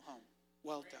 welcome home.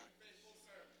 Well done.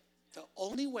 The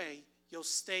only way you'll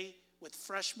stay with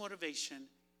fresh motivation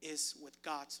is with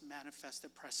God's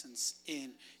manifested presence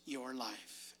in your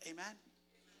life. Amen?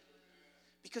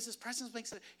 Because his presence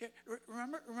makes it.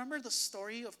 Remember the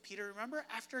story of Peter? Remember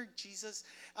after Jesus,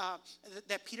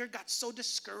 that Peter got so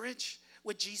discouraged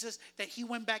with Jesus that he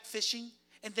went back fishing,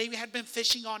 and they had been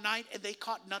fishing all night and they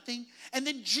caught nothing. And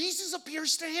then Jesus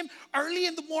appears to him early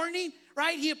in the morning,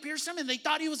 right? He appears to him and they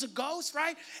thought he was a ghost,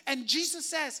 right? And Jesus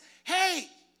says, hey,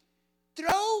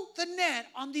 throw the net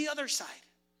on the other side.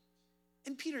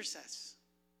 And Peter says,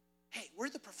 hey, we're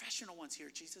the professional ones here,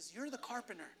 Jesus. You're the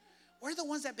carpenter. We're the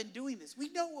ones that have been doing this. We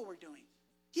know what we're doing.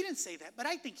 He didn't say that, but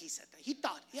I think he said that. He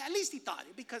thought, yeah, at least he thought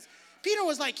it, because Peter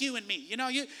was like you and me. You know,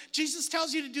 Jesus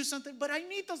tells you to do something, but I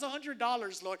need those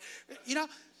 $100, Lord. You know,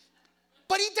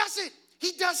 but he does it.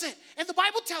 He does it. And the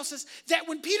Bible tells us that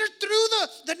when Peter threw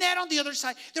the net on the other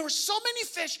side, there were so many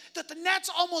fish that the nets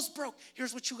almost broke.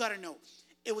 Here's what you got to know.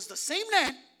 It was the same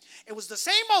net. It was the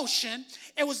same ocean.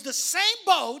 It was the same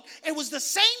boat. It was the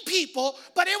same people,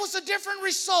 but it was a different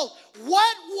result.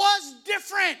 What was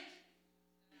different?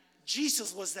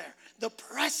 Jesus was there. The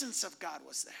presence of God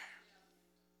was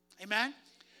there. Amen?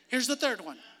 Here's the third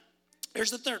one.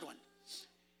 Here's the third one.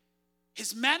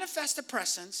 His manifested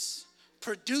presence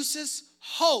produces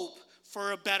hope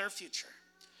for a better future.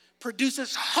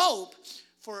 Produces hope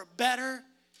for a better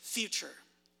future.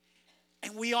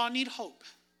 And we all need hope.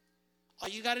 All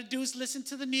you got to do is listen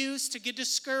to the news to get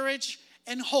discouraged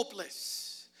and hopeless.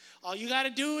 All you got to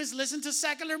do is listen to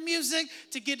secular music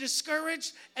to get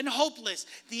discouraged and hopeless.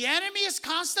 The enemy is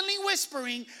constantly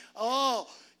whispering, oh,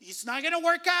 It's not going to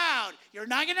work out. You're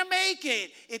not going to make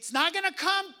it. It's not going to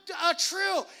come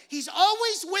true. He's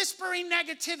always whispering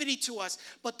negativity to us.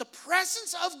 But the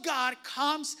presence of God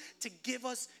comes to give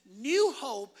us new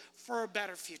hope for a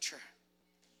better future.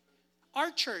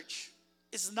 Our church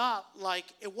is not like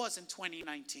it was in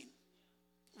 2019,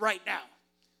 right now.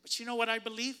 But you know what I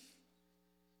believe?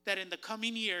 That in the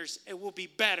coming years, it will be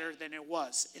better than it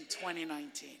was in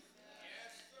 2019.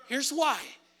 Here's why.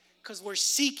 Because we're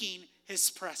seeking His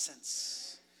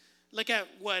presence. Look at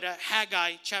what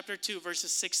Haggai chapter 2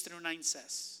 verses 6 through 9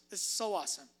 says. This is so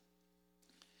awesome.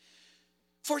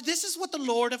 For this is what the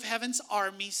Lord of heaven's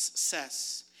armies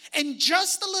says. In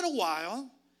just a little while,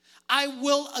 I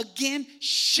will again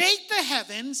shake the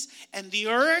heavens and the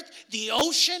earth, the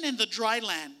ocean and the dry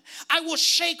land. I will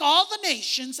shake all the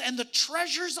nations, and the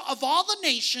treasures of all the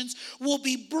nations will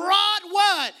be brought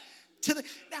what?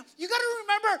 Now, you got to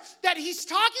remember that he's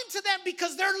talking to them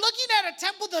because they're looking at a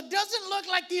temple that doesn't look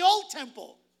like the old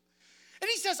temple. And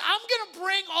he says, I'm going to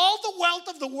bring all the wealth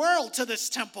of the world to this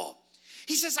temple.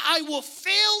 He says, I will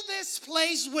fill this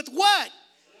place with what?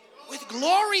 With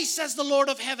glory, says the Lord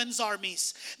of heaven's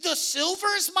armies. The silver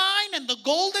is mine and the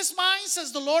gold is mine,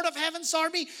 says the Lord of heaven's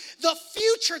army. The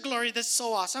future glory, this is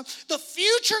so awesome. The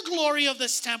future glory of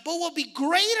this temple will be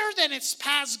greater than its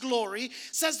past glory,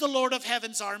 says the Lord of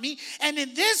heaven's army. And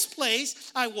in this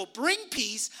place, I will bring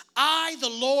peace. I, the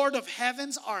Lord of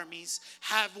heaven's armies,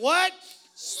 have what?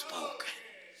 Spoken.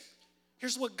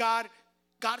 Here's what God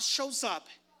shows up.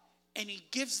 And He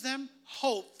gives them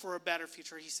hope for a better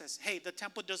future. He says, hey, the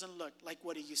temple doesn't look like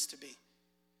what it used to be.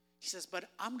 He says, but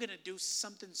I'm going to do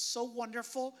something so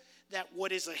wonderful that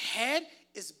what is ahead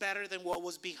is better than what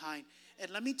was behind.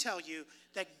 And let me tell you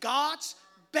that God's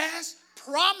best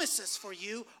promises for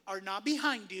you are not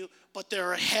behind you, but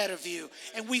they're ahead of you.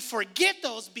 And we forget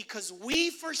those because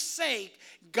we forsake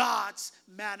God's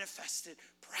manifested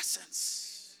presence.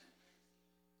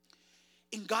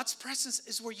 In God's presence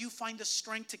is where you find the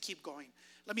strength to keep going.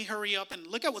 Let me hurry up and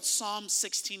look at what Psalm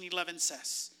 16:11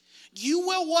 says. You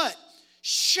will what?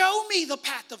 Show me the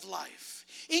path of life.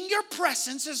 In your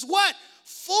presence is what?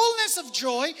 Fullness of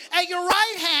joy. At your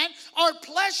right hand are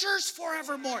pleasures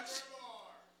forevermore.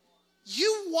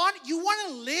 You want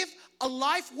to live a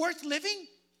life worth living?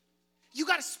 You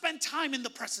got to spend time in the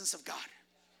presence of God.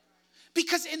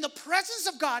 Because in the presence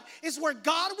of God is where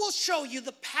God will show you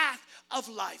the path of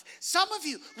life. Some of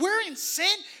you, we're in sin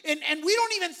and we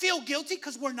don't even feel guilty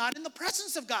because we're not in the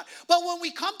presence of God. But when we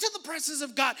come to the presence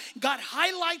of God, God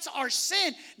highlights our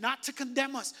sin, not to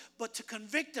condemn us, but to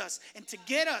convict us and to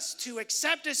get us to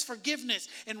accept His forgiveness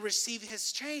and receive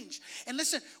His change. And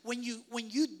listen, when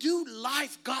you do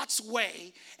life God's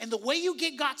way, and the way you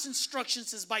get God's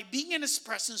instructions is by being in His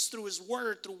presence through His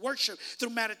word, through worship,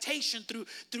 through meditation,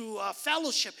 through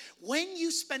fellowship. When you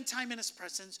spend time in His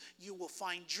presence, you will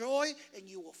find joy and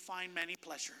you will find many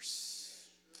pleasures.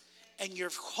 And your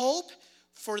hope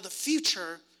for the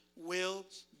future will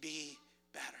be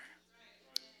better.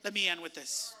 Let me end with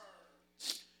this.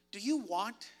 Do you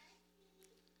want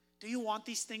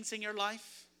these things in your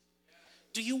life?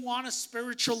 Do you want a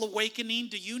spiritual awakening?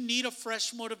 Do you need a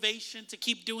fresh motivation to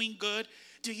keep doing good?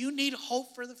 Do you need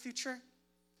hope for the future?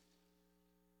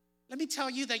 Let me tell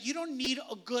you that you don't need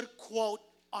a good quote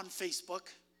on Facebook.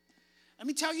 Let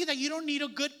me tell you that you don't need a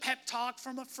good pep talk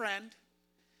from a friend.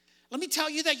 Let me tell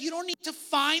you that you don't need to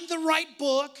find the right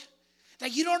book,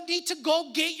 that you don't need to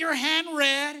go get your hand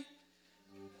read.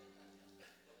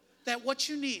 That what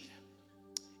you need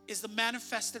is the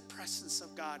manifested presence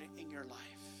of God in your life.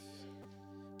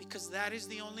 Because that is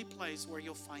the only place where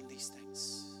you'll find these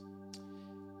things.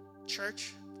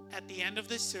 Church, at the end of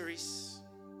this series,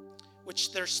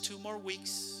 which there's 2 more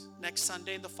weeks, next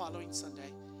Sunday and the following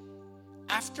Sunday.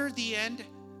 After the end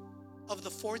of the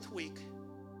 4th week,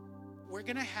 we're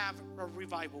going to have a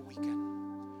revival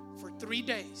weekend. For 3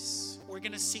 days, we're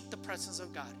going to seek the presence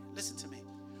of God. Listen to me.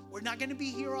 We're not going to be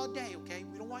here all day, okay?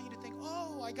 We don't want you to think,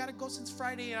 oh, I got to go since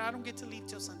Friday and I don't get to leave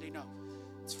till Sunday. No.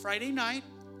 It's Friday night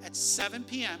at 7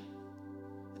 p.m.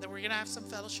 And then we're going to have some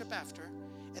fellowship after.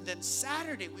 And then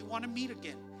Saturday, we want to meet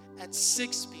again at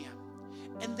 6 p.m.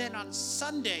 And then on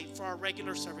Sunday for our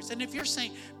regular service. And if you're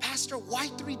saying, Pastor, why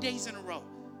 3 days in a row?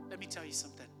 Let me tell you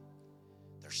something.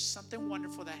 There's something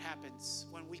wonderful that happens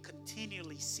when we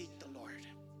continually seek the Lord.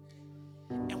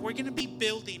 And we're going to be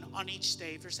building on each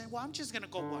day. If you're saying, well, I'm just going to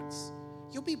go once.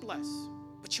 You'll be blessed.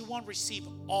 But you won't receive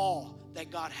all that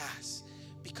God has.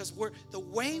 Because the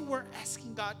way we're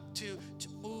asking God to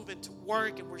move and to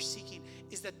work and we're seeking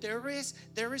is that there is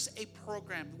a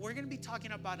program. We're going to be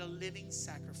talking about a living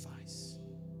sacrifice.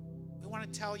 We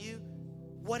want to tell you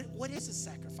what is a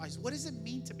sacrifice? What does it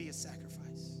mean to be a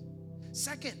sacrifice?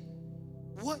 Second,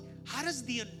 how does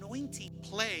the anointing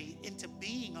play into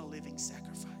being a living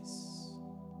sacrifice?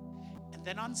 And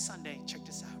then on Sunday, check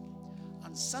this out.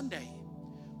 On Sunday,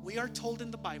 we are told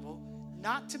in the Bible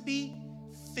not to be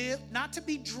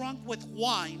drunk with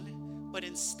wine, but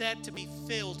instead to be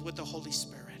filled with the Holy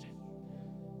Spirit.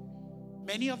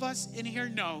 Many of us in here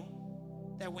know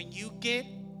that when you get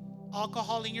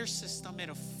alcohol in your system, it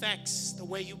affects the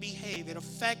way you behave. It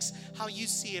affects how you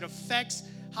see. It affects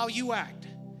how you act.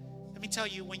 Let me tell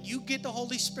you, when you get the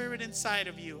Holy Spirit inside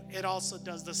of you, it also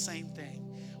does the same thing,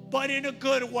 but in a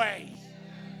good way.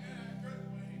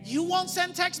 You won't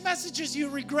send text messages you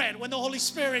regret when the Holy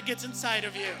Spirit gets inside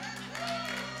of you.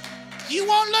 You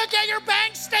won't look at your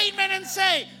bank statement and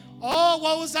say, oh,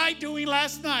 what was I doing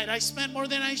last night? I spent more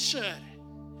than I should.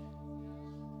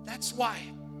 That's why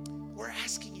we're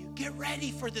asking you, get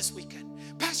ready for this weekend.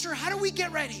 Pastor, how do we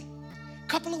get ready?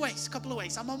 Couple of ways.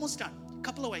 I'm almost done.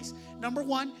 Couple of ways. Number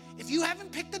one, if you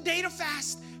haven't picked a day to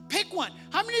fast, pick one.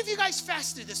 How many of you guys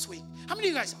fasted this week? How many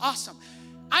of you guys? Awesome.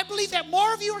 I believe that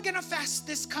more of you are going to fast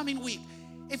this coming week.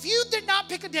 If you did not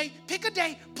pick a day,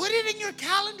 put it in your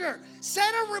calendar.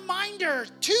 Set a reminder,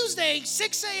 Tuesday,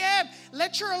 6 a.m.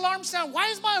 Let your alarm sound. Why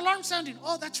is my alarm sounding?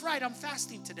 Oh, that's right, I'm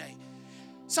fasting today.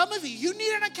 Some of you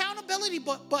need an accountability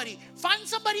buddy. Find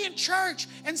somebody in church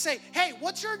and say, hey,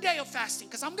 what's your day of fasting?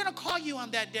 Because I'm going to call you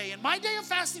on that day. And my day of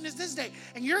fasting is this day.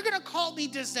 And you're going to call me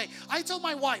this day. I told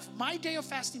my wife, my day of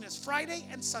fasting is Friday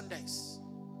and Sundays.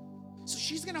 So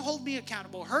she's going to hold me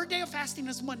accountable. Her day of fasting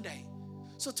is Monday.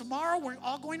 So tomorrow we're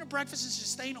all going to breakfast and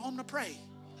just staying home to pray.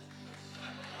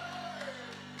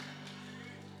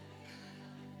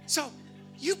 So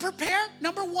you prepare,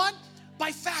 number one,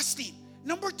 by fasting.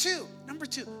 Number two,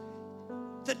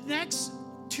 the next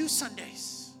 2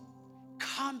 Sundays,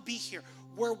 come be here.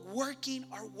 We're working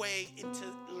our way into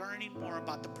learning more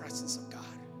about the presence of God.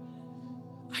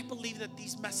 I believe that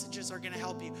these messages are going to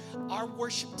help you. Our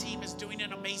worship team is doing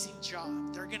an amazing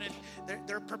job.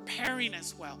 They're preparing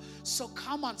as well. So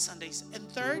come on Sundays.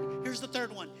 And third, here's the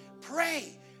third one.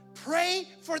 Pray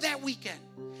for that weekend.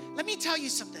 Let me tell you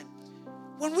something.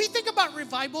 When we think about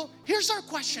revival, here's our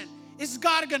question. Is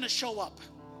God going to show up?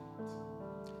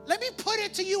 Let me put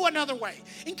it to you another way.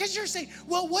 In case you're saying,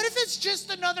 well, what if it's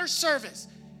just another service?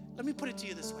 Let me put it to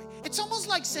you this way. It's almost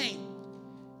like saying,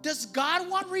 does God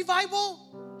want revival?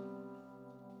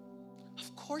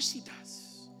 Of course he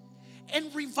does.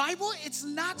 And revival, it's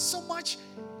not so much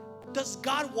does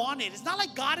God want it. It's not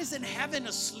like God is in heaven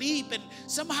asleep and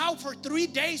somehow for 3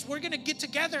 days we're going to get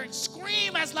together and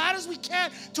scream as loud as we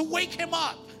can to wake him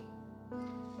up.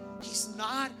 He's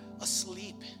not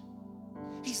asleep.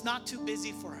 He's not too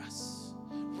busy for us.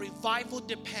 Revival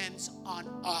depends on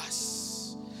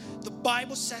us. The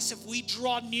Bible says if we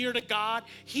draw near to God,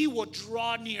 he will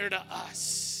draw near to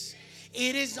us.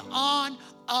 It is on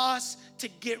us to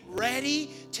get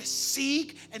ready, to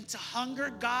seek, and to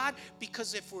hunger God,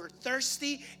 because if we're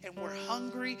thirsty and we're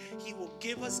hungry, he will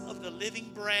give us of the living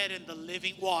bread and the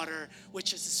living water,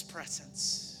 which is his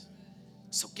presence.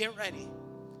 So get ready.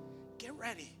 Get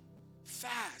ready.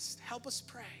 Fast. Help us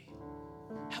pray.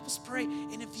 Help us pray.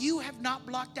 And if you have not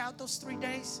blocked out those 3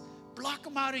 days, block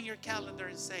them out in your calendar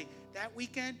and say, that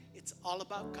weekend, it's all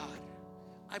about God.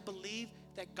 I believe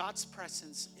that God's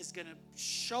presence is going to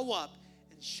show up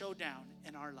and show down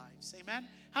in our lives. Amen?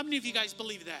 How many of you guys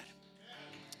believe that?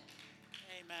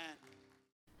 Amen.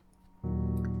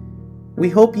 We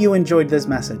hope you enjoyed this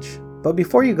message. But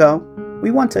before you go,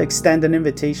 we want to extend an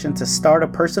invitation to start a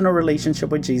personal relationship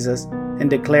with Jesus and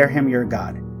declare him your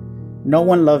God. No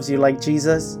one loves you like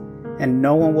Jesus, and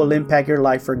no one will impact your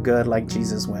life for good like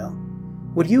Jesus will.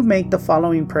 Would you make the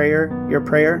following prayer your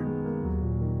prayer?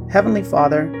 Heavenly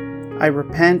Father, I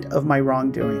repent of my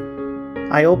wrongdoing.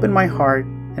 I open my heart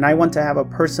and I want to have a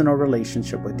personal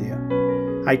relationship with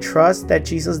you. I trust that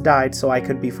Jesus died so I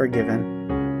could be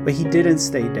forgiven, but he didn't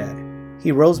stay dead.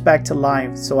 He rose back to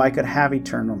life so I could have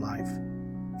eternal life.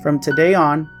 From today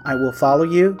on, I will follow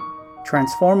you,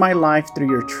 transform my life through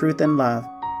your truth and love.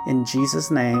 In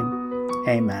Jesus' name,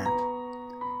 amen.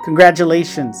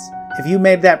 Congratulations. If you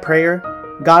made that prayer,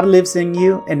 God lives in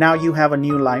you and now you have a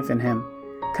new life in him.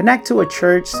 Connect to a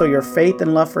church so your faith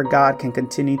and love for God can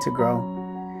continue to grow.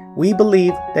 We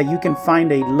believe that you can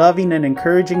find a loving and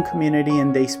encouraging community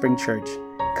in Dayspring Church.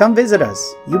 Come visit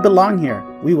us. You belong here.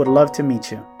 We would love to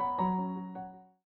meet you.